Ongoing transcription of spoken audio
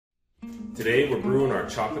Today we're brewing our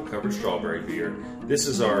chocolate covered strawberry beer. This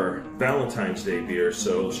is our Valentine's Day beer,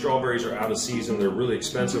 so strawberries are out of season. They're really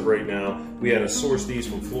expensive right now. We had to source these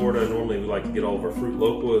from Florida. Normally we like to get all of our fruit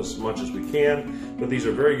local as much as we can, but these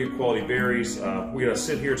are very good quality berries. We gotta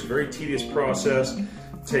sit here, it's a very tedious process.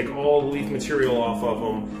 Take all the leaf material off of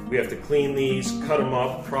them. We have to clean these, cut them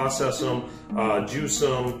up, process them, juice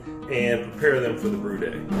them, and prepare them for the brew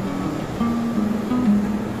day.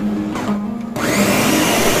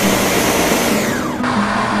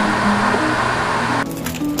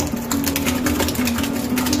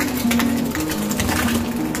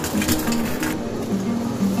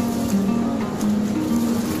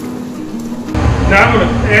 Now I'm going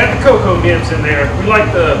to add the cocoa nibs in there. We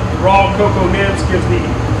like the raw cocoa nibs, gives the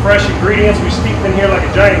fresh ingredients. We steep them in here like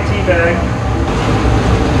a giant tea bag.